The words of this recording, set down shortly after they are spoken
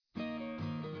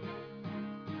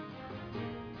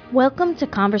Welcome to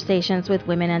Conversations with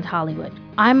Women and Hollywood.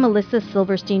 I'm Melissa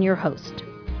Silverstein, your host.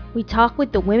 We talk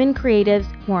with the women creatives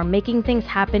who are making things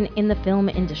happen in the film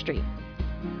industry.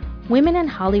 Women in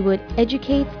Hollywood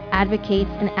educates, advocates,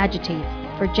 and agitates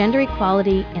for gender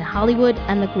equality in Hollywood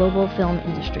and the global film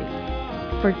industry.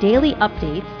 For daily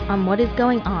updates on what is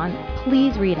going on,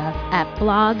 please read us at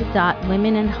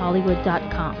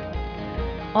blog.womeninhollywood.com.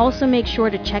 Also make sure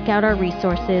to check out our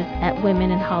resources at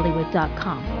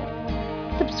womeninhollywood.com.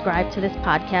 Subscribe to this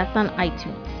podcast on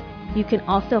iTunes. You can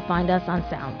also find us on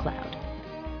SoundCloud.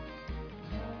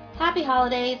 Happy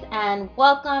holidays and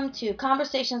welcome to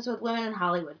Conversations with Women in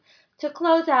Hollywood. To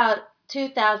close out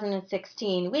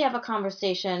 2016, we have a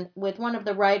conversation with one of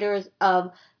the writers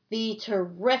of the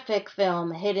terrific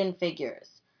film Hidden Figures.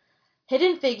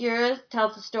 Hidden Figures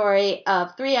tells the story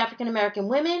of three African American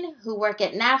women who work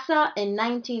at NASA in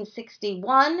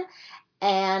 1961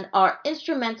 and are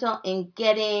instrumental in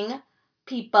getting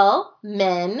people,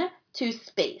 men, to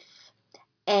space.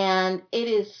 And it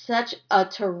is such a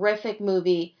terrific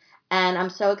movie, and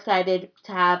I'm so excited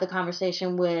to have the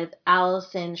conversation with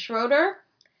Allison Schroeder.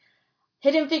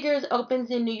 Hidden Figures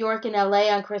opens in New York and LA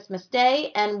on Christmas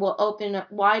Day and will open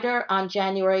wider on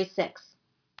January 6th.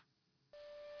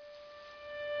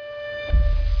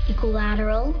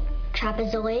 Equilateral,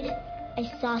 trapezoid,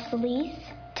 isosceles,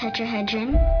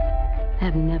 tetrahedron. I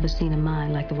have never seen a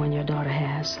mind like the one your daughter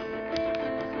has.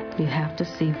 You have to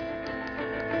see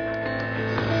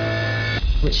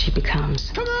what she becomes.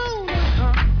 Come on!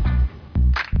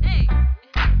 Hey.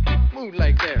 Move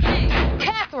like that. Hey.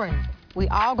 Catherine! We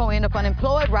all gonna end up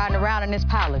unemployed riding around in this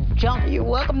pile of junk. You're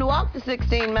welcome to walk the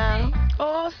 16 miles.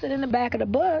 Or sit in the back of the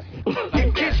bus.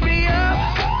 You kiss me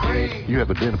up. You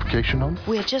have identification on?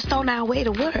 We're just on our way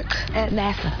to work at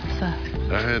NASA, sir.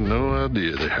 I had no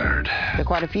idea they hired. There are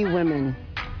quite a few women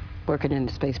working in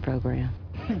the space program.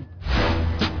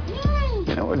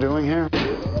 You know what we're doing here?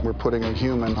 We're putting a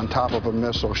human on top of a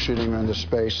missile, shooting into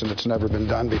space, and it's never been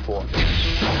done before.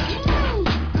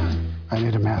 I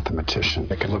need a mathematician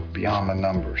that can look beyond the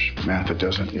numbers. Math that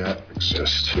doesn't yet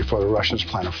exist. Before the Russians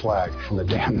plant a flag on the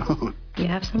damn moon. You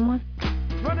have someone?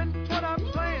 Running what I'm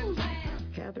playing.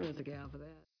 Catherine was the gal for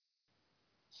that.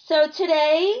 So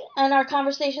today, in our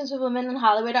Conversations with Women in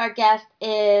Hollywood, our guest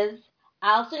is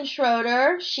Allison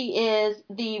Schroeder. She is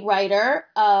the writer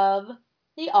of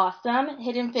the awesome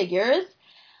Hidden Figures.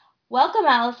 Welcome,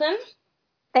 Allison.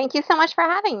 Thank you so much for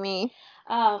having me.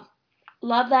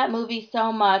 Love that movie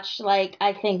so much. Like,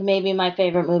 I think maybe my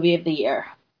favorite movie of the year.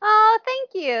 Oh, thank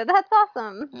you. That's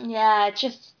awesome. Yeah, it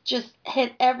just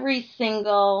hit every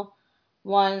single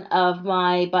one of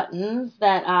my buttons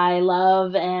that I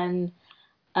love, and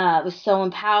it was so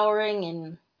empowering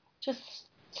and just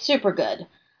super good.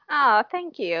 Oh,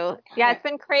 thank you. Yeah, it's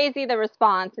been crazy, the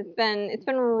response. It's been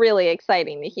really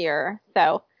exciting to hear.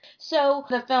 So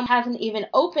the film hasn't even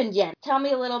opened yet. Tell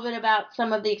me a little bit about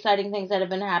some of the exciting things that have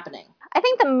been happening. I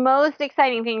think the most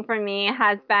exciting thing for me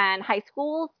has been high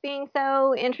schools being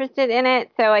so interested in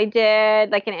it. So I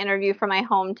did like an interview for my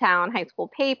hometown high school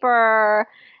paper,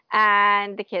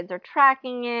 and the kids are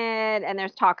tracking it, and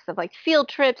there's talks of like field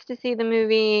trips to see the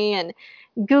movie, and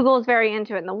Google's very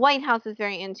into it, and the White House is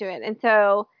very into it. And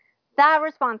so that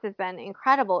response has been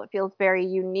incredible. It feels very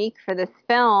unique for this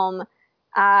film.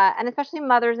 And especially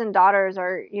mothers and daughters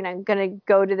are, going to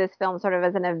go to this film sort of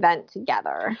as an event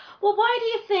together. Well, why do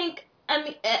you think,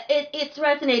 it's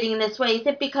resonating in this way? Is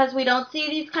it because we don't see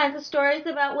these kinds of stories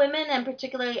about women, and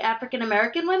particularly African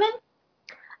American women?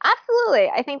 Absolutely.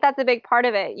 I think that's a big part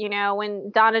of it.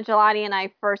 When Donna Gelati and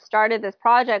I first started this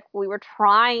project, we were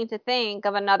trying to think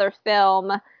of another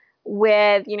film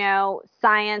with,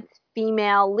 science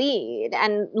female lead.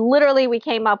 And literally we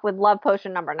came up with Love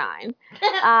Potion number 9.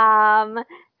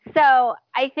 So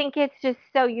I think it's just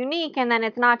so unique. And then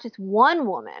it's not just one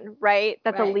woman, right?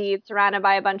 That's a lead surrounded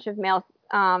by a bunch of male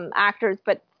actors,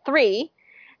 but 3.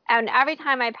 And every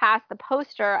time I pass the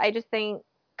poster, I just think,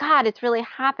 God, it's really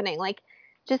happening. Like,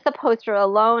 just the poster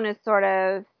alone is sort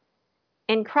of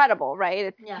incredible, right?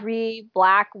 It's 3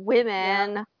 Black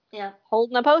women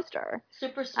holding a poster.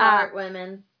 Super smart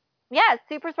women. Yeah,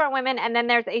 super smart women. And then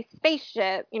there's a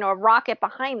spaceship, a rocket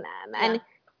behind them.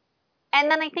 And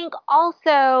then I think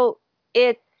also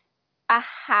it's a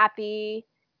happy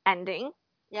ending.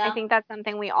 Yeah. I think that's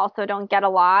something we also don't get a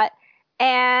lot.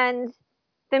 And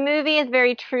the movie is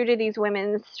very true to these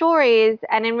women's stories.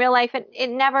 And in real life, it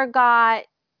never got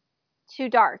too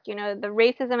dark. The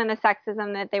racism and the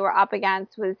sexism that they were up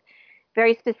against was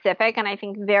very specific, and I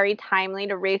think very timely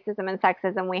to racism and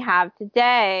sexism we have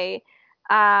today.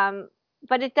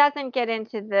 But it doesn't get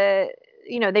into the,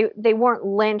 they weren't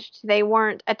lynched, they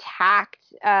weren't attacked.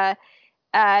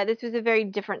 this was a very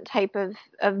different type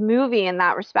of movie in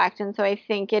that respect. And so I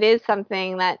think it is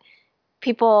something that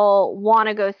people want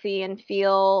to go see and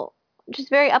feel just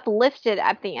very uplifted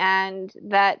at the end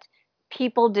that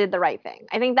people did the right thing.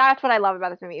 I think that's what I love about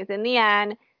this movie is in the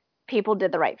end, people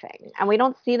did the right thing. And we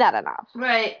don't see that enough.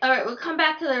 Right. All right. We'll come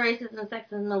back to the racism and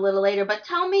sexism a little later. But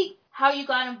tell me how you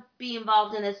got to be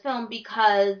involved in this film,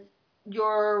 because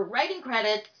your writing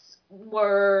credits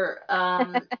were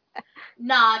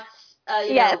not,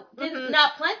 Yes.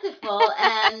 not plentiful.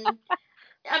 And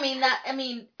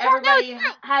everybody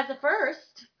has a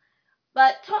first.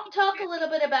 But talk a little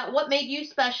bit about what made you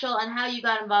special and how you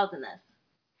got involved in this.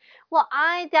 Well,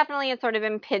 I definitely had sort of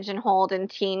been pigeonholed in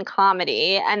teen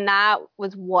comedy, and that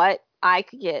was what I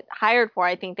could get hired for.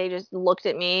 I think they just looked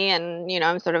at me and,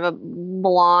 I'm sort of a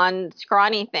blonde,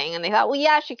 scrawny thing, and they thought, well,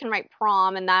 yeah, she can write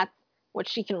Prom, and that's what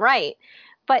she can write.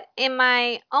 But in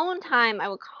my own time, I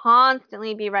would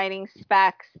constantly be writing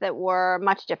specs that were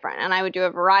much different, and I would do a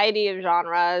variety of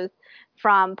genres,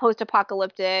 from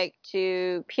post-apocalyptic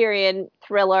to period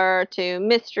thriller to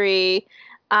mystery.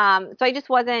 So I just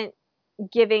wasn't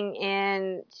giving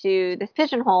in to this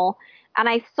pigeonhole, and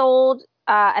I sold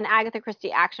an Agatha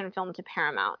Christie action film to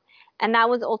Paramount, and that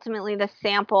was ultimately the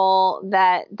sample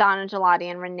that Donna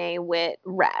Gelati and Renee Witt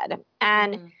read.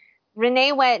 And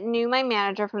Renee Witt knew my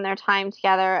manager from their time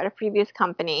together at a previous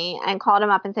company and called him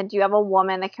up and said, do you have a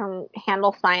woman that can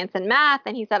handle science and math?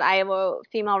 And he said, I have a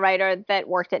female writer that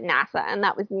worked at NASA, and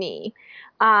that was me.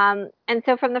 And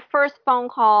so from the first phone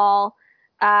call,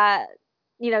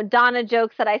 Donna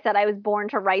jokes that I said I was born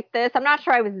to write this. I'm not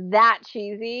sure I was that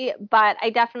cheesy, but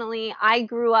I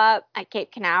grew up at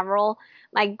Cape Canaveral.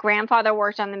 My grandfather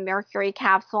worked on the Mercury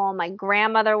capsule. My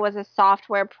grandmother was a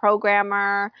software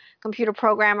programmer, computer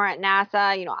programmer at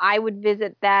NASA. I would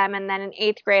visit them. And then in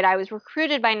 8th grade, I was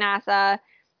recruited by NASA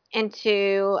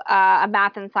into a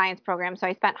math and science program. So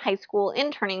I spent high school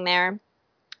interning there.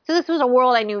 So this was a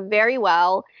world I knew very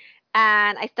well.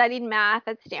 And I studied math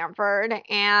at Stanford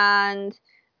and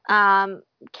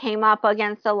came up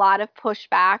against a lot of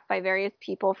pushback by various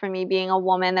people for me being a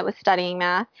woman that was studying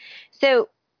math. So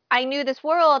I knew this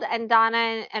world, and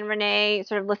Donna and Renee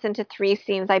sort of listened to 3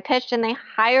 scenes I pitched, and they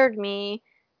hired me,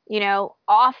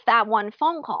 off that one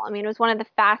phone call. I mean, it was one of the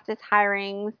fastest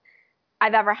hirings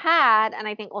I've ever had, and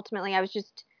I think ultimately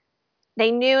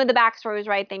they knew the backstory was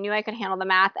right. They knew I could handle the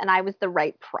math, and I was the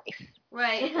right price.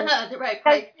 Right, the right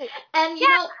price. And,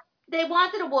 they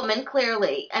wanted a woman,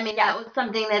 clearly. I mean, that was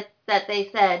something that they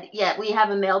said, yeah, we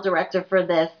have a male director for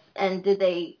this. And did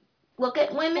they look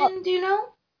at women, do you know?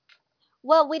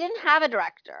 Well, we didn't have a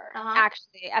director,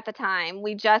 actually, at the time.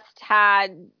 We just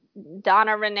had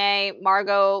Donna, Renee,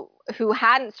 Margot, who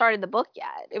hadn't started the book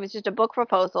yet. It was just a book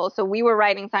proposal, so we were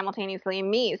writing simultaneously,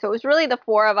 and me. So it was really the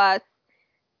 4 of us.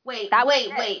 Wait,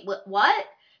 what?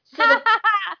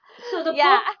 So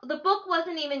the book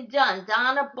wasn't even done.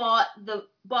 Donna bought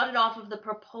it off of the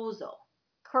proposal.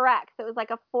 Correct. So it was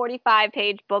like a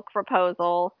 45-page book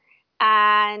proposal.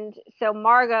 And so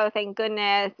Margot, thank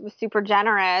goodness, was super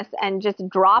generous and just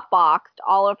Dropboxed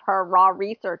all of her raw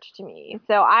research to me.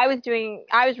 So I was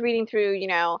reading through,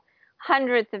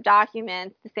 hundreds of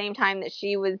documents at the same time that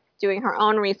she was doing her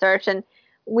own research. And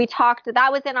we talked,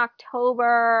 that was in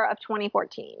October of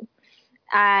 2014.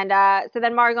 And so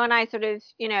then Margot and I sort of,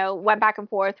 went back and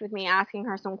forth with me asking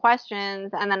her some questions.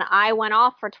 And then I went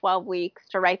off for 12 weeks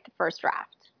to write the first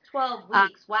draft. 12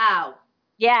 weeks, wow.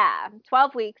 Yeah,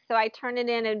 12 weeks. So I turned it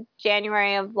in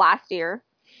January of last year.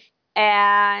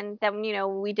 And then,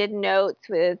 we did notes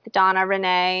with Donna,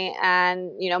 Renee,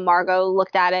 and, Margot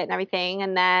looked at it and everything.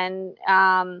 And then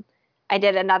I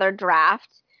did another draft.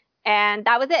 And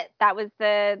that was it. That was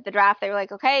the draft. They were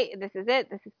like, okay, this is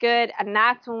it. This is good. And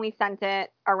that's when we sent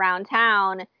it around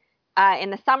town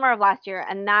in the summer of last year.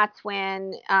 And that's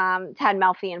when Ted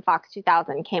Melfi and Fox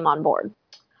 2000 came on board.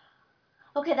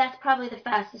 Okay, that's probably the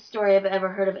fastest story I've ever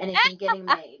heard of anything getting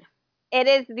made. It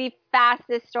is the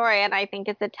fastest story, and I think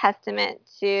it's a testament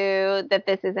to that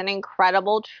this is an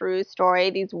incredible, true story.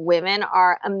 These women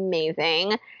are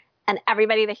amazing. And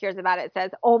everybody that hears about it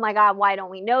says, oh my God, why don't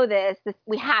we know this?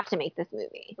 We have to make this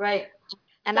movie. Right.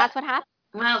 And that's what happened.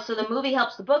 Wow, so the movie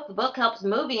helps the book helps the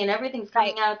movie, and everything's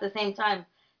coming out at the same time.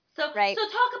 So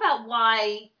talk about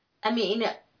why,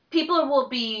 people will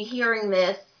be hearing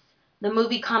this. The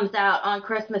movie comes out on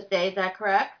Christmas Day, is that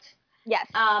correct? Yes.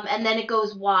 And then it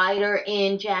goes wider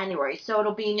in January. So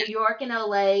it'll be New York and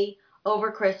LA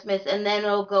over Christmas, and then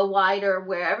it'll go wider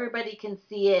where everybody can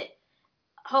see it,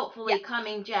 hopefully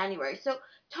coming January. So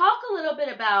talk a little bit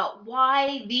about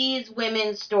why these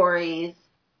women's stories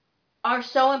are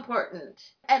so important.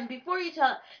 And before you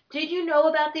tell, did you know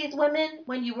about these women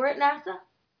when you were at NASA?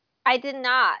 I did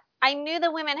not. I knew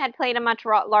the women had played a much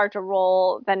larger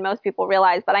role than most people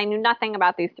realize, but I knew nothing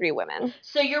about these three women.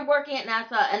 So you're working at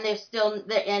NASA, and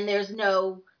there's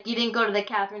no, you didn't go to the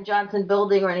Katherine Johnson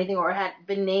building or anything, or it hadn't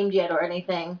been named yet or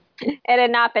anything. It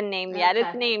had not been named yet. Okay.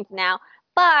 It's named now.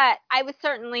 But I was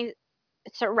certainly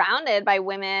surrounded by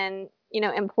women,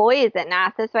 employees at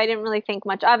NASA, so I didn't really think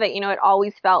much of it. It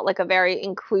always felt like a very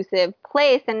inclusive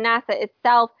place, and NASA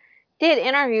itself did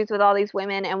interviews with all these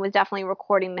women and was definitely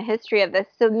recording the history of this.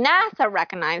 So NASA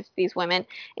recognized these women.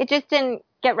 It just didn't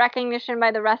get recognition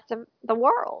by the rest of the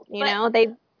world, They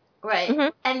Right. Mm-hmm.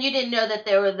 And you didn't know that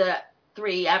there were the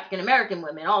 3 African-American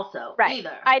women also, right.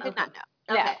 either. I did not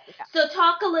know. Okay. Yeah. So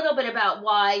talk a little bit about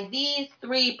why these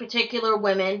 3 particular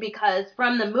women, because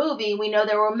from the movie, we know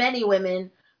there were many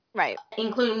women, right,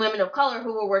 including women of color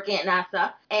who were working at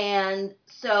NASA. And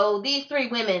so these 3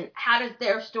 women, how does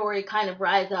their story kind of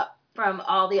rise up from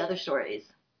all the other stories?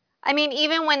 I mean,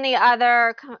 even when the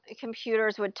other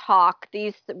computers would talk,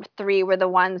 these 3 were the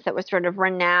ones that were sort of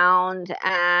renowned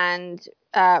and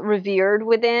revered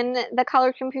within the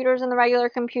colored computers and the regular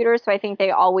computers. So I think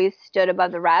they always stood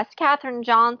above the rest. Katherine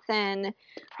Johnson,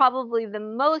 probably the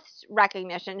most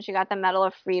recognition. She got the Medal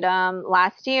of Freedom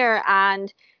last year.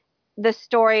 And the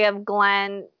story of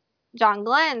John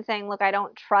Glenn saying, look, I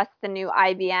don't trust the new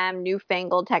IBM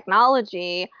newfangled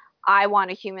technology. I want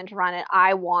a human to run it.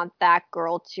 I want that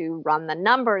girl to run the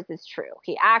numbers is true.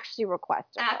 He actually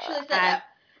requested said that.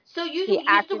 So you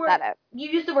use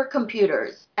the word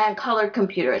computers and colored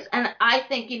computers. And I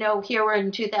think, here we're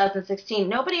in 2016.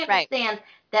 Nobody understands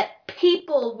that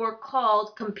people were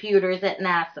called computers at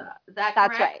NASA. Is that correct?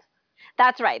 That's right.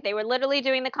 That's right. They were literally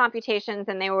doing the computations,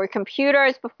 and they were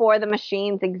computers before the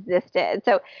machines existed.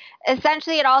 So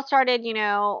essentially it all started,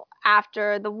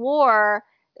 after the war,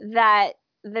 that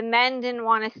the men didn't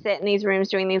want to sit in these rooms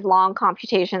doing these long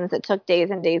computations that took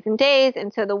days and days and days.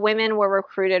 And so the women were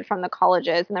recruited from the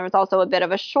colleges. And there was also a bit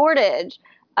of a shortage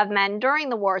of men during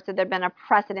the war. So there'd been a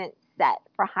precedent set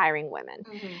for hiring women.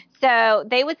 Mm-hmm. So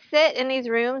they would sit in these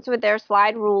rooms with their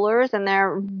slide rulers and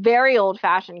their very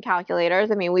old-fashioned calculators.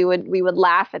 I mean, we would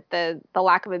laugh at the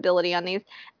lack of ability on these.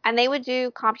 And they would do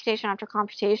computation after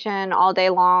computation all day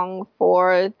long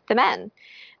for the men.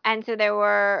 And so there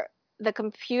were the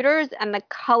computers and the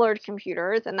colored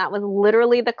computers, and that was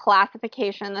literally the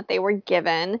classification that they were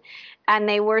given. And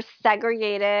they were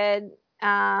segregated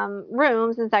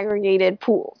rooms and segregated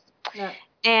pools. Yeah.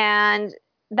 And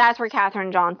that's where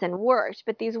Katherine Johnson worked.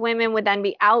 But these women would then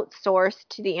be outsourced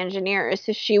to the engineers.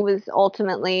 So she was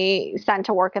ultimately sent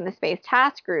to work in the Space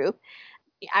Task Group.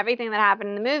 Everything that happened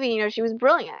in the movie, she was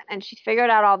brilliant. And she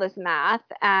figured out all this math.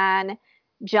 And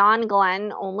John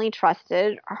Glenn only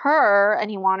trusted her, and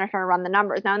he wanted her to run the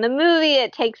numbers. Now, in the movie,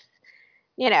 it takes,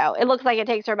 it looks like it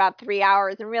takes her about 3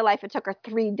 hours. In real life, it took her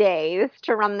 3 days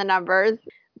to run the numbers.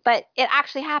 But it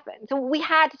actually happened. So we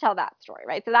had to tell that story,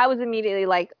 right? So that was immediately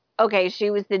like, okay,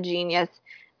 she was the genius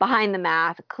behind the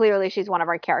math. Clearly, she's one of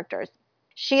our characters.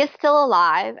 She is still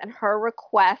alive, and her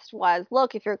request was,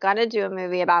 look, if you're going to do a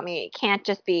movie about me, it can't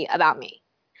just be about me.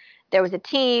 There was a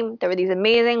team. There were these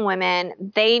amazing women.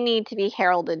 They need to be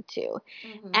heralded too.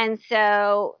 Mm-hmm. And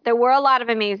so there were a lot of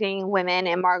amazing women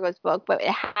in Margot's book, but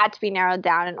it had to be narrowed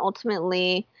down. And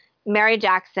ultimately, Mary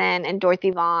Jackson and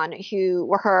Dorothy Vaughan, who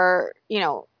were her,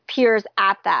 peers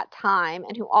at that time,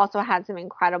 and who also had some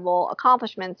incredible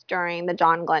accomplishments during the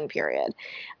John Glenn period.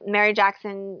 Mary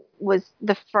Jackson was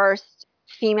the first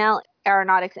female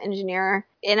aeronautics engineer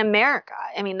in America.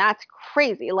 I mean, that's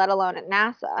crazy, let alone at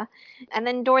NASA. And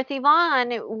then Dorothy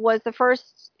Vaughan was the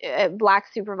first Black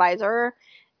supervisor,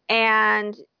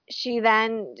 and she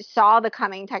then saw the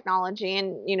coming technology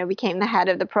and, became the head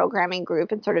of the programming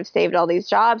group and sort of saved all these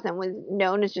jobs and was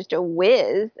known as just a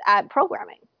whiz at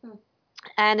programming.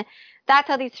 And that's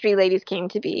how these 3 ladies came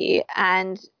to be.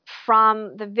 And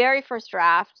from the very first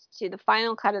draft to the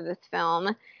final cut of this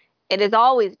film, it has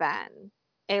always been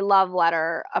a love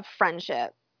letter of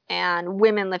friendship and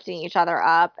women lifting each other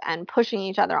up and pushing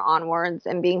each other onwards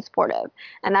and being supportive.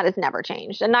 And that has never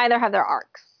changed. And neither have their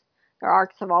arcs. Their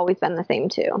arcs have always been the same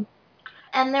too.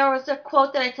 And there was a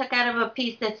quote that I took out of a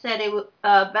piece that said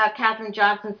about Katherine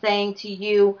Johnson saying to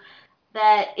you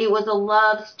that it was a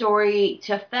love story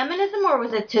to feminism, or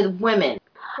was it to women?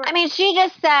 I mean, she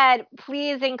just said,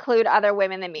 please include other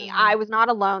women than me. Mm-hmm. I was not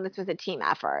alone. This was a team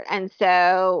effort. And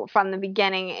so from the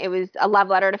beginning, it was a love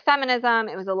letter to feminism.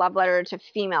 It was a love letter to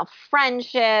female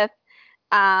friendship.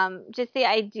 Just the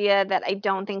idea that I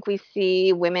don't think we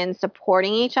see women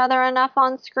supporting each other enough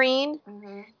on screen.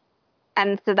 Mm-hmm.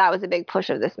 And so that was a big push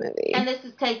of this movie. And this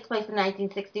takes place in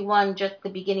 1961, just the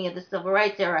beginning of the Civil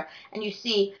Rights era. And you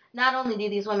see, not only do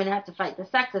these women have to fight the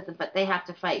sexism, but they have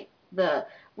to fight the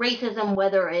racism,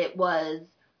 whether it was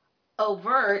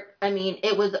overt. I mean,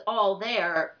 it was all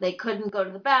there. They couldn't go to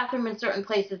the bathroom in certain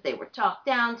places. They were talked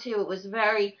down to. It was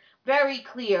very, very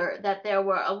clear that there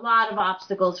were a lot of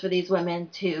obstacles for these women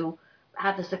to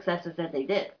have the successes that they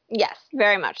did. Yes,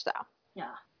 very much so.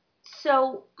 Yeah.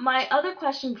 So my other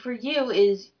question for you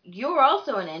is, you're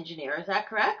also an engineer, is that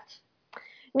correct?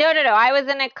 No. I was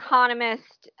an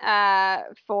economist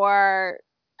for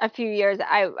a few years.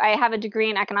 I have a degree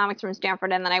in economics from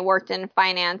Stanford, and then I worked in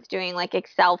finance doing like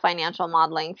Excel financial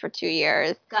modeling for 2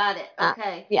 years. Got it.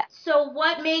 Okay. Yeah. So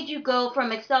what made you go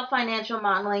from Excel financial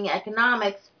modeling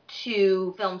economics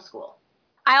to film school?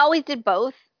 I always did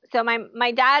both. So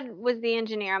my dad was the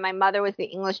engineer, my mother was the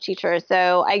English teacher.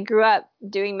 So I grew up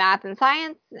doing math and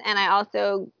science, and I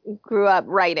also grew up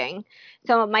writing.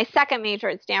 So my second major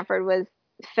at Stanford was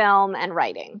film and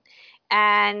writing.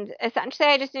 And essentially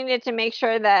I just needed to make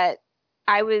sure that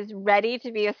I was ready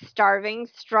to be a starving,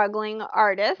 struggling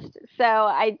artist. So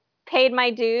I paid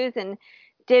my dues and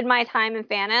did my time in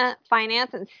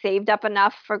finance and saved up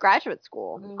enough for graduate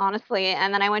school, honestly.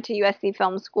 And then I went to USC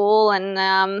Film School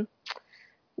and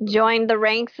joined the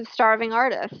ranks of starving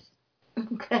artists.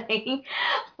 Okay.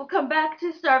 We'll come back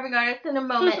to starving artists in a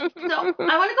moment. So I want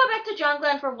to go back to John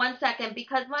Glenn for 1 second,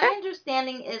 because my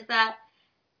understanding is that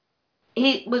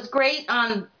he was great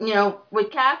on, with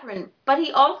Catherine, but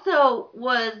he also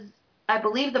was, I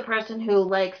believe, the person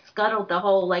who, scuttled the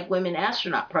whole, women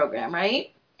astronaut program,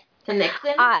 right? To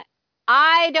Nixon?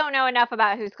 I don't know enough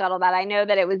about who scuttled that. I know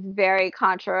that it was very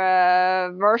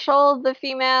controversial, the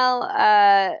female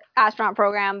astronaut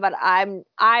program, but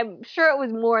I'm sure it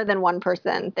was more than one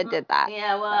person that did that.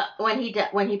 Yeah, well, when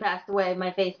he passed away,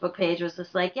 my Facebook page was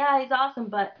just like, yeah, he's awesome,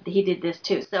 but he did this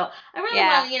too. So I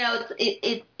really want,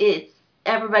 it's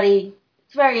everybody.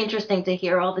 It's very interesting to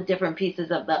hear all the different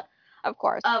pieces of of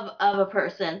course, of a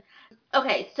person.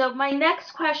 Okay, so my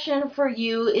next question for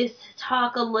you is to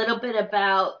talk a little bit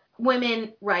about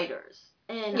women writers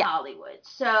in Hollywood.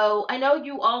 So I know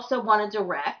you also want to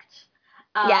direct.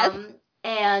 Yes.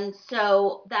 And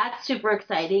so that's super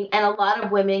exciting. And a lot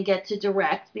of women get to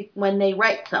direct when they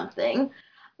write something.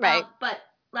 Right. But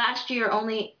last year,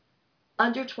 only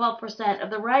under 12% of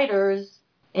the writers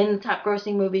in the top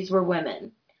grossing movies were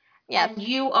women. Yes. And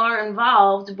you are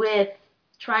involved with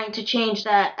trying to change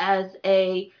that as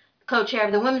a co-chair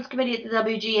of the Women's Committee at the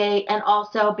WGA, and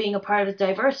also being a part of the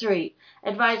Diversity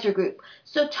Advisory Group.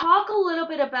 So talk a little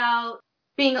bit about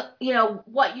being,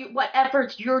 what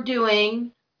efforts you're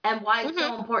doing and why it's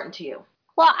so important to you.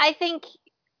 Well, I think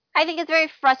it's very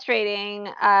frustrating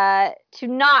to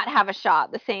not have a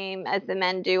shot the same as the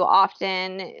men do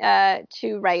often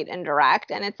to write and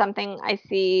direct, and it's something I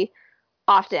see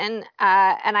often.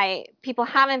 And people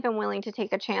haven't been willing to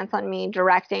take a chance on me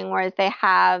directing, whereas they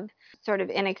have sort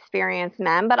of inexperienced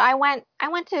men. But I went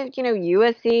to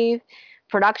USC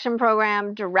production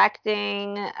program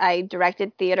directing. I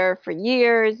directed theater for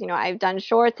years. I've done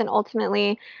shorts, and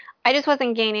ultimately I just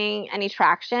wasn't gaining any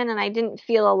traction, and I didn't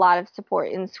feel a lot of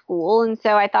support in school. And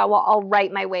so I thought, well, I'll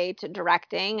write my way to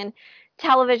directing, and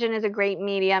television is a great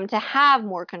medium to have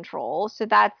more control. So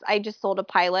I just sold a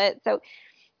pilot.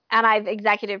 And I've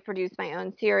executive produced my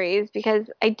own series because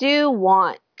I do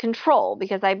want control,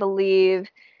 because I believe,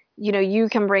 you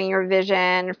can bring your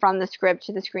vision from the script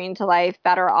to the screen to life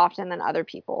better often than other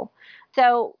people.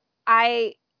 So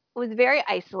I was very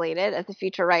isolated as a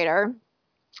feature writer.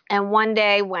 And one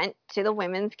day went to the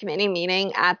Women's Committee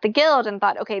meeting at the Guild and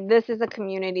thought, okay, this is a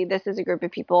community, this is a group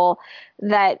of people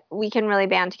that we can really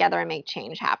band together and make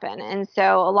change happen. And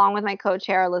so along with my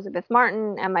co-chair, Elizabeth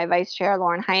Martin, and my vice chair,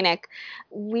 Lauren Hynek,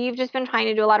 we've just been trying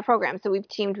to do a lot of programs. So we've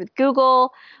teamed with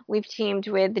Google, we've teamed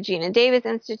with the Gina Davis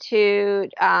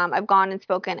Institute, I've gone and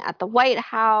spoken at the White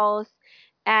House,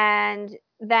 and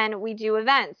then we do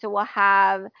events. So we'll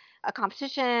have a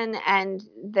competition, and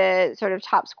the sort of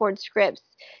top scored scripts,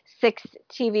 6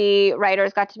 TV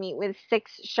writers got to meet with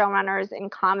 6 showrunners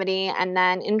in comedy and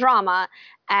then in drama.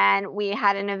 And we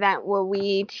had an event where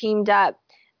we teamed up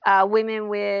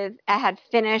women had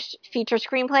finished feature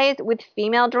screenplays with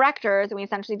female directors, and we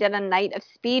essentially did a night of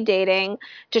speed dating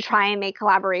to try and make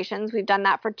collaborations. We've done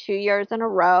that for 2 years in a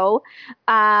row.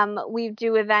 We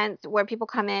do events where people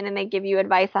come in and they give you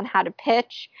advice on how to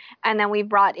pitch, and then we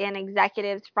brought in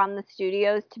executives from the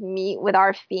studios to meet with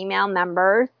our female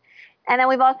members. And then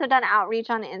we've also done outreach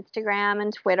on Instagram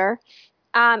and Twitter.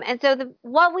 And so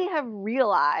what we have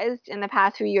realized in the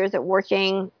past few years at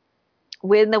working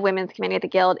with the Women's Committee at the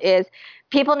Guild is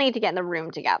people need to get in the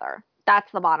room together. That's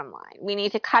the bottom line. We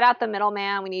need to cut out the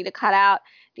middleman. We need to cut out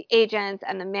the agents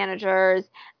and the managers.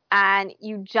 And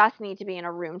you just need to be in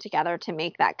a room together to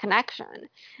make that connection.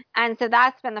 And so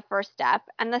that's been the first step.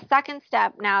 And the second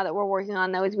step now that we're working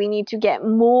on, though, is we need to get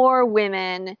more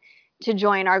women to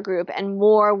join our group and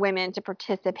more women to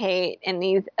participate in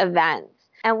these events.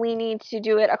 And we need to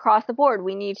do it across the board.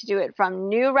 We need to do it from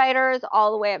new writers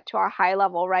all the way up to our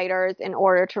high-level writers in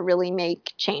order to really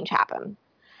make change happen.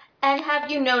 And have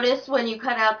you noticed when you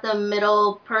cut out the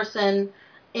middle person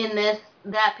in this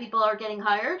that people are getting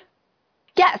hired?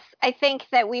 Yes, I think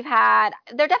that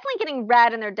they're definitely getting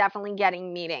read and they're definitely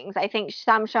getting meetings. I think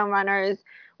some showrunners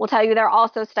will tell you they're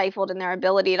also stifled in their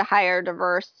ability to hire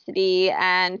diversity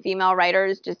and female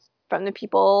writers just from the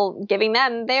people giving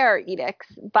them their edicts.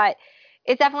 But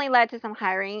it's definitely led to some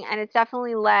hiring, and it's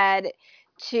definitely led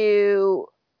to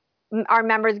our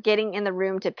members getting in the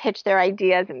room to pitch their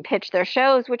ideas and pitch their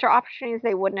shows, which are opportunities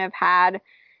they wouldn't have had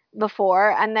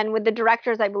before. And then with the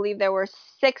directors, I believe there were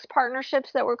 6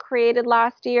 partnerships that were created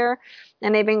last year,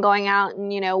 and they've been going out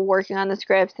and, working on the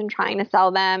scripts and trying to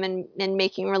sell them and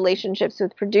making relationships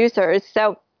with producers.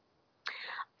 So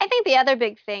I think the other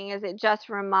big thing is it just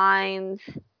reminds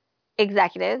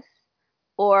executives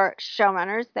or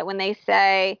showrunners that when they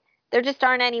say there just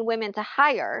aren't any women to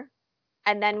hire,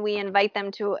 and then we invite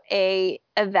them to a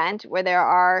event where there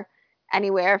are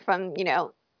anywhere from,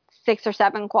 6 or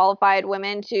 7 qualified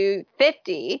women to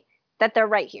 50, that they're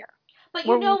right here. But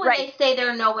when they say there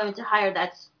are no women to hire,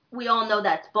 we all know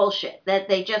that's bullshit, that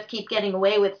they just keep getting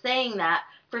away with saying that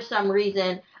for some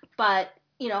reason. But,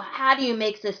 how do you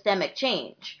make systemic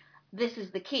change? This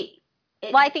is the key.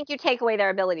 Well, I think you take away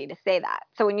their ability to say that.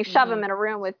 So when you shove them in a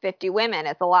room with 50 women,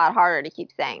 it's a lot harder to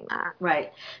keep saying that.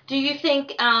 Right. Do you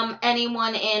think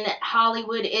anyone in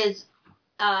Hollywood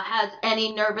has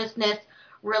any nervousness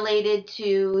related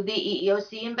to the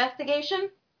EEOC investigation?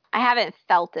 I haven't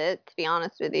felt it, to be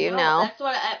honest with you. No. That's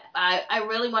what I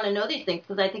really want to know these things,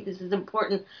 because I think this is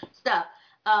important stuff.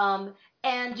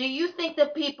 And do you think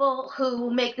that people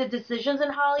who make the decisions in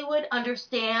Hollywood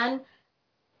understand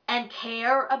and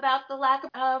care about the lack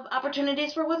of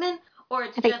opportunities for women, or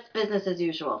it's just business as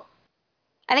usual?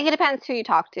 I think it depends who you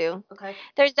talk to. Okay.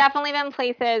 There's definitely been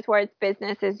places where it's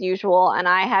business as usual, and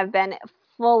I have been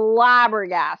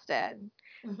flabbergasted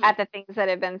at the things that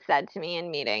have been said to me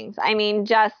in meetings. I mean,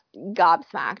 just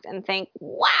gobsmacked and think,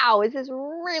 wow, is this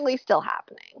really still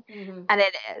happening? And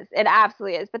it is. It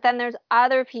absolutely is. But then there's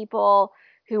other people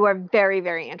who are very,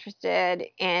 very interested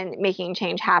in making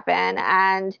change happen,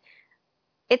 and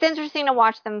it's interesting to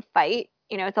watch them fight.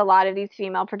 It's a lot of these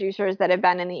female producers that have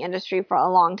been in the industry for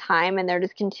a long time, and they're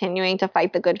just continuing to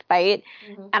fight the good fight.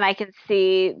 And I can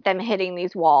see them hitting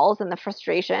these walls and the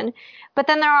frustration. But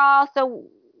then there are also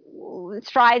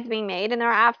strides being made, and there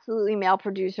are absolutely male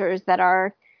producers that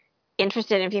are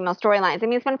interested in female storylines. I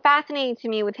mean, it's been fascinating to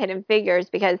me with Hidden Figures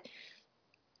because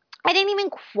I didn't even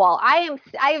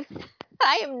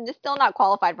I am still not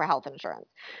qualified for health insurance,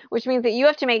 which means that you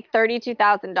have to make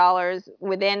 $32,000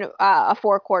 within a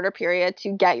 4-quarter period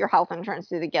to get your health insurance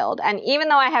through the Guild. And even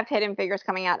though I have Hidden Figures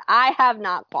coming out, I have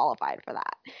not qualified for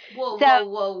that. Whoa.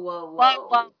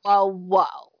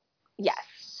 Yes.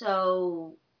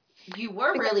 So you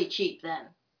were really cheap then.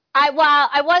 I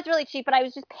was really cheap, but I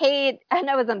was just paid. I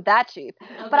know it wasn't that cheap,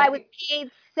 but I was paid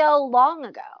so long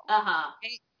ago.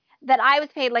 That I was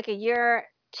paid like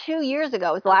 2 years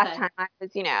ago was the last time I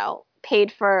was,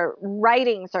 paid for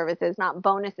writing services, not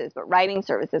bonuses, but writing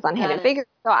services on Hidden Figures.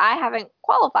 So I haven't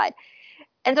qualified.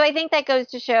 And so I think that goes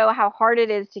to show how hard it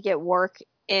is to get work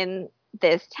in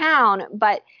this town.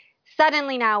 But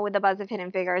suddenly now with the buzz of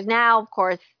Hidden Figures, now, of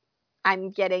course,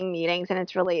 I'm getting meetings and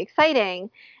it's really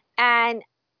exciting. And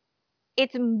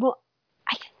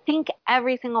I think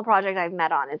every single project I've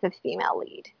met on is a female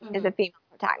lead, is a female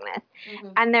protagonist.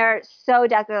 And they're so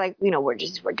desperate,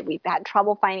 we've had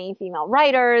trouble finding female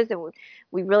writers, and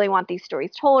we really want these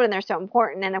stories told, and they're so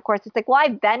important. And of course, it's like, well,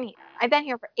 I've been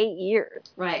here for 8 years.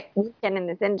 Right. Been in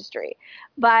this industry.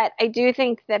 But I do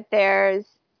think that there's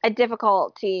a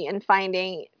difficulty in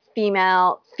finding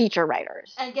female feature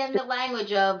writers. Again, the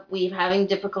language of we're having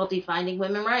difficulty finding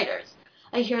women writers.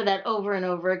 I hear that over and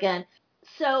over again.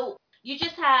 So you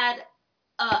just had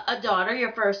a daughter,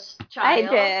 your first child. I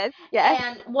did, yes.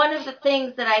 And one of the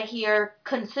things that I hear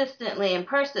consistently and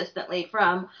persistently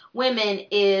from women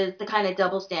is the kind of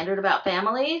double standard about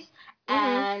families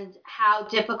and how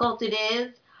difficult it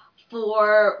is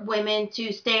for women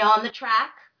to stay on the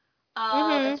track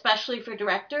especially for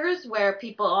directors, where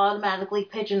people automatically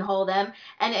pigeonhole them.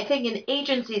 And I think in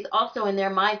agencies also in their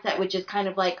mindset, which is kind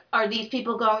of like, are these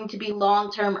people going to be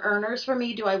long-term earners for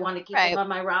me? Do I want to keep them on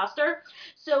my roster?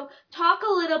 So talk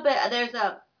a little bit. There's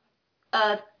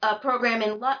a program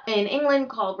in England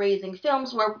called Raising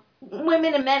Films, where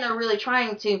women and men are really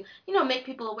trying to, make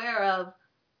people aware of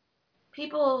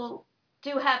people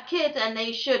do have kids and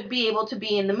they should be able to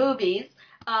be in the movies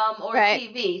or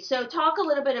TV. So talk a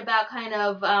little bit about kind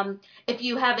of if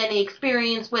you have any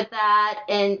experience with that,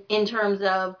 and in terms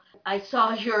of, I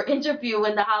saw your interview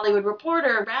in the Hollywood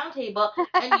Reporter Roundtable,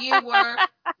 and you were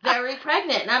very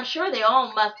pregnant, and I'm sure they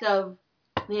all must have,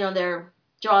 their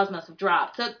jaws must have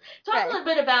dropped. So talk a little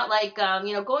bit about, like,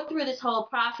 going through this whole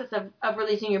process of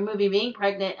releasing your movie, being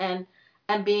pregnant,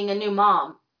 and being a new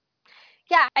mom.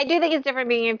 Yeah, I do think it's different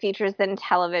being in features than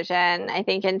television. I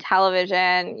think in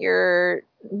television, you're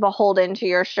beholden to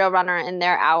your showrunner and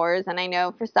their hours. And I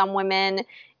know for some women,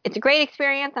 it's a great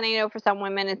experience. And I know for some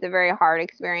women, it's a very hard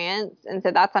experience. And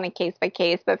so that's on a case by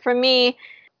case. But for me,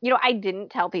 I didn't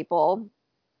tell people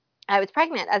I was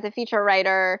pregnant. As a feature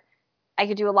writer, I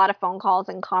could do a lot of phone calls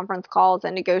and conference calls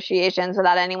and negotiations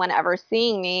without anyone ever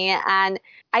seeing me. And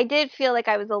I did feel like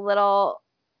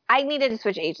I needed to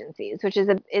switch agencies, which is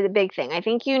a big thing. I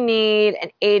think you need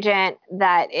an agent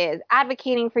that is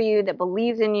advocating for you, that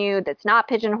believes in you, that's not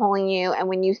pigeonholing you. And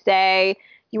when you say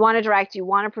you want to direct, you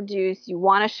want to produce, you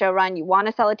want to showrun, you want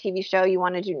to sell a TV show, you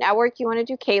want to do network, you want to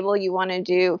do cable, you want to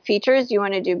do features, you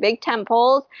want to do big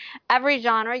tentpoles, every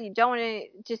genre, you don't want to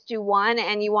just do one,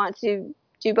 and you want to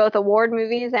do both award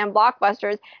movies and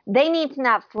blockbusters, they need to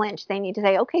not flinch. They need to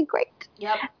say, okay, great.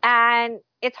 Yep. And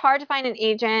it's hard to find an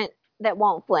agent that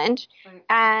won't flinch. Right.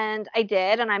 And I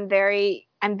did, and I'm very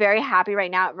happy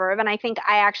right now at Verve, and I think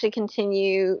I actually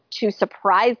continue to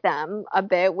surprise them a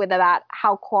bit with about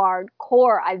how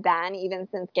hardcore I've been even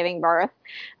since giving birth.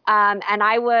 And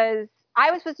I was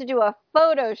supposed to do a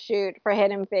photo shoot for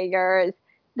Hidden Figures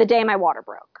the day my water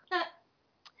broke.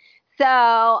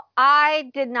 So I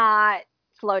did not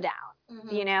slow down,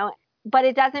 but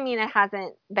it doesn't mean it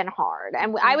hasn't been hard.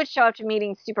 And I would show up to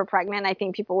meetings super pregnant. I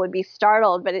think people would be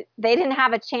startled, but they didn't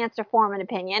have a chance to form an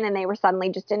opinion, and they were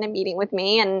suddenly just in a meeting with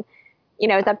me, and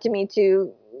it's up to me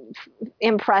to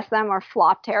impress them or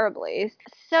flop terribly.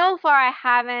 So far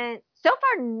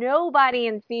nobody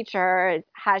in features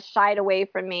has shied away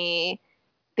from me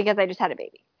because I just had a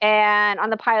baby. And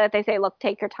on the pilot, they say, look,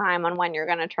 take your time on when you're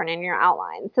going to turn in your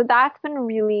outline. So that's been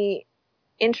really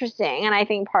interesting. And I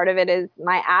think part of it is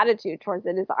my attitude towards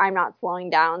it is I'm not slowing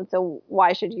down. So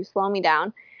why should you slow me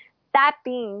down? That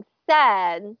being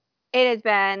said, it has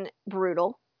been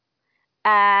brutal.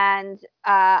 And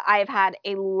I've had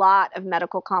a lot of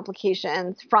medical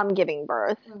complications from giving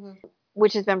birth,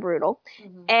 which has been brutal.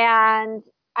 And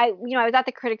I was at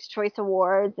the Critics' Choice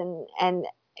Awards, and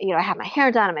I had my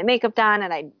hair done and my makeup done,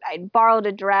 and I borrowed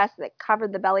a dress that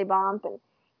covered the belly bump, and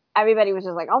everybody was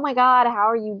just like, oh my God, how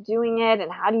are you doing it?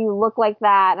 And how do you look like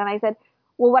that? And I said,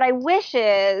 well, what I wish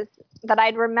is that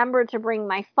I'd remember to bring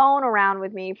my phone around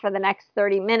with me for the next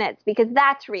 30 minutes, because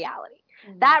that's reality.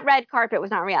 That red carpet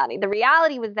was not reality. The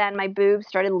reality was then my boobs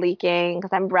started leaking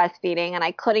because I'm breastfeeding, and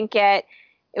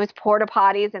it was porta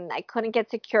potties, and I couldn't get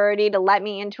security to let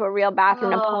me into a real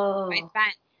bathroom. I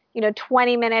spent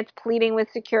 20 minutes pleading with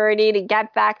security to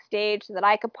get backstage so that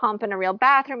I could pump in a real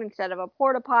bathroom instead of a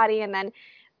porta potty. And then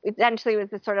eventually it was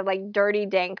this sort of like dirty,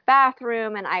 dank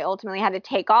bathroom. And I ultimately had to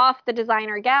take off the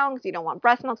designer gown because you don't want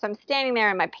breast milk. So I'm standing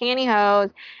there in my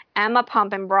pantyhose and my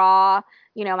pump and bra.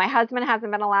 My husband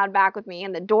hasn't been allowed back with me,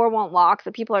 and the door won't lock.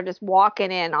 So people are just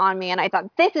walking in on me. And I thought,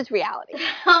 this is reality.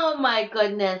 Oh my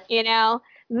goodness.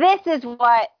 This is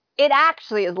what it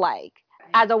actually is like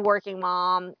as a working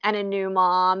mom and a new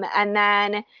mom. And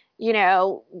then,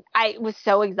 I was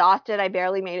so exhausted. I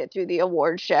barely made it through the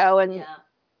award show. And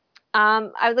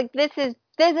I was like, this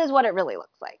is what it really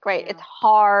looks like, right? Yeah. It's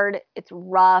hard. It's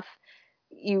rough.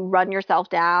 You run yourself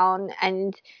down.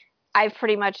 And I've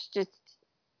pretty much just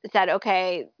said,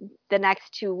 okay, the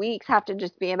next 2 weeks have to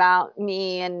just be about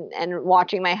me and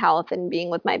watching my health and being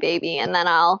with my baby. And then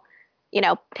I'll,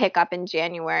 pick up in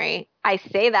January. I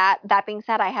say that. That being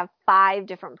said, I have 5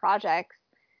 different projects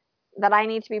that I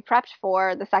need to be prepped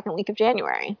for the second week of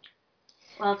January.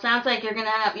 Well, it sounds like you're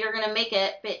gonna make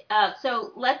it. But,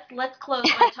 so let's close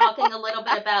by talking a little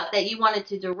bit about that you wanted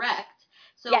to direct.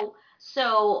 So yes.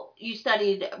 So you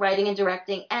studied writing and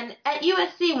directing, and at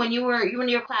USC when you were in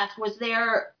your class, was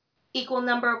there equal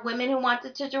number of women who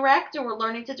wanted to direct or were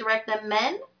learning to direct than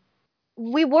men?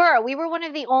 We were one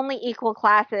of the only equal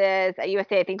classes at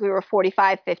USA. I think we were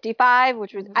 45-55,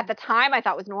 which was at the time I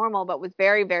thought was normal, but was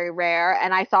very, very rare.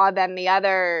 And I saw then the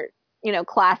other,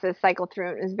 classes cycle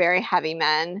through. It was very heavy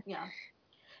men. Yeah.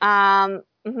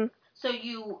 Mm-hmm. So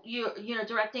you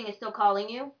directing is still calling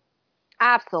you?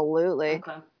 Absolutely.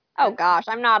 Okay. Oh gosh,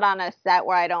 I'm not on a set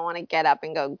where I don't want to get up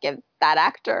and go give that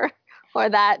actor or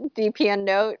that DP a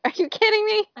note. Are you kidding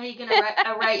me? Are you gonna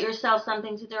write yourself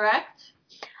something to direct?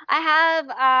 I have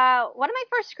one of my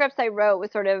first scripts I wrote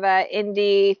was sort of a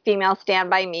indie female Stand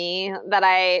By Me that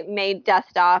I made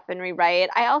dust off and rewrite.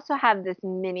 I also have this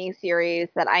mini series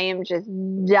that I am just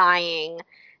dying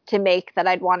to make that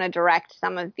I'd want to direct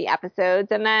some of the episodes.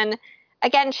 And then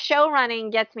again, show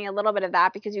running gets me a little bit of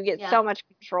that because you get so much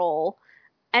control.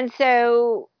 And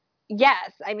so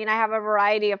yes, I mean I have a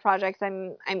variety of projects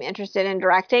I'm interested in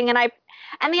directing, and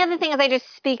the other thing is I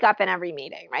just speak up in every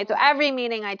meeting, right? So every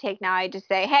meeting I take now I just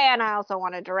say, "Hey, and I also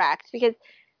want to direct," because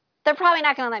they're probably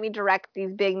not going to let me direct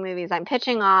these big movies I'm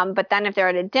pitching on, but then if they're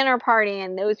at a dinner party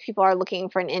and those people are looking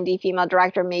for an indie female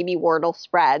director, maybe word will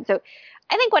spread. So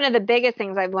I think one of the biggest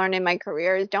things I've learned in my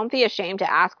career is don't be ashamed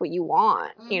to ask what you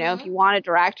want. If you want to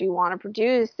direct or you want to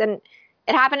produce. And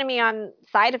it happened to me on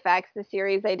Side Effects, the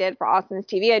series I did for Austin's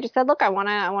TV. I just said, look, I want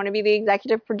to be the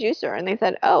executive producer. And they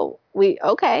said, oh,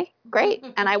 okay, great.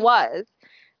 And I was.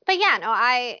 But yeah, no,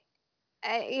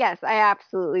 yes, I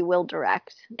absolutely will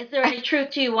direct. Is there any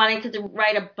truth to you wanting to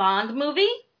write a Bond movie?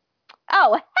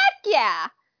 Oh, heck yeah.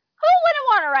 Who wouldn't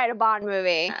want to write a Bond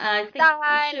movie? I think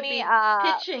you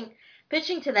should be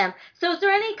pitching to them. So is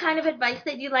there any kind of advice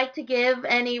that you'd like to give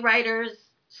any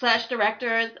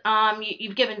writers/directors?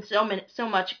 You've given so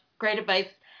much great advice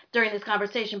during this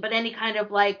conversation, but any kind of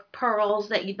like pearls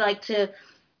that you'd like to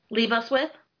leave us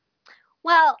with?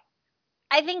 Well,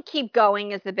 I think keep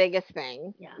going is the biggest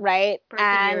thing, right?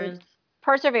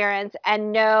 Perseverance,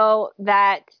 and know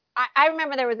that I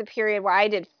remember there was a period where I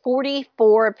did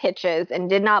 44 pitches and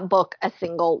did not book a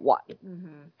single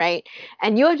one, right?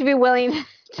 And you have to be willing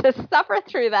to suffer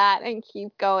through that and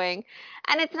keep going.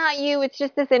 And it's not you, it's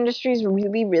just this industry is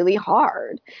really, really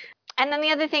hard. And then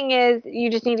the other thing is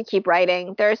you just need to keep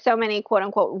writing. There are so many quote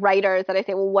unquote writers that I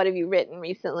say, well, what have you written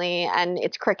recently? And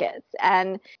it's crickets.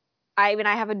 And I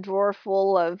have a drawer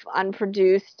full of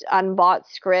unproduced, unbought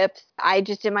scripts. I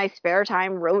just in my spare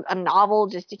time wrote a novel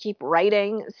just to keep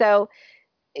writing. So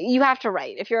you have to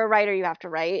write. If you're a writer, you have to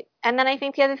write. And then I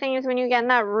think the other thing is when you get in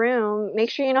that room, make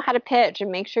sure you know how to pitch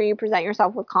and make sure you present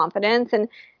yourself with confidence and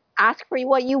ask for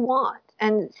what you want.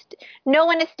 And know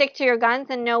when to stick to your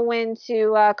guns and know when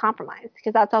to compromise,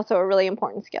 because that's also a really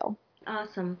important skill.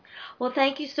 Awesome. Well,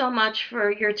 thank you so much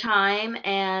for your time,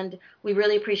 and we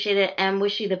really appreciate it and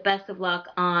wish you the best of luck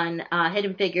on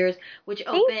Hidden Figures, which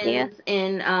opens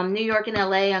in New York and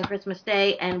LA on Christmas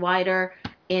Day and wider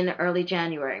in early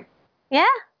January. Yeah,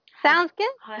 sounds good.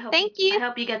 Thank you. I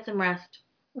hope you get some rest.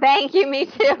 Thank you, me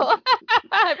too.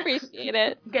 I appreciate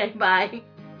it. Okay, bye.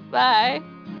 Bye.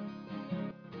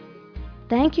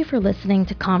 Thank you for listening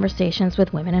to Conversations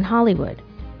with Women in Hollywood.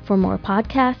 For more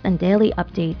podcasts and daily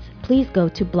updates, please go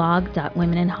to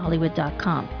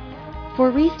blog.womeninhollywood.com. For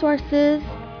resources,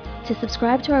 to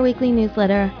subscribe to our weekly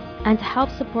newsletter, and to help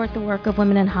support the work of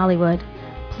Women in Hollywood,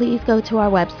 please go to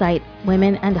our website,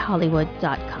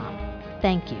 womenandhollywood.com.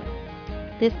 Thank you.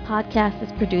 This podcast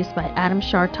is produced by Adam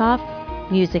Shartoff.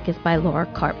 Music is by Laura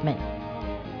Karpman.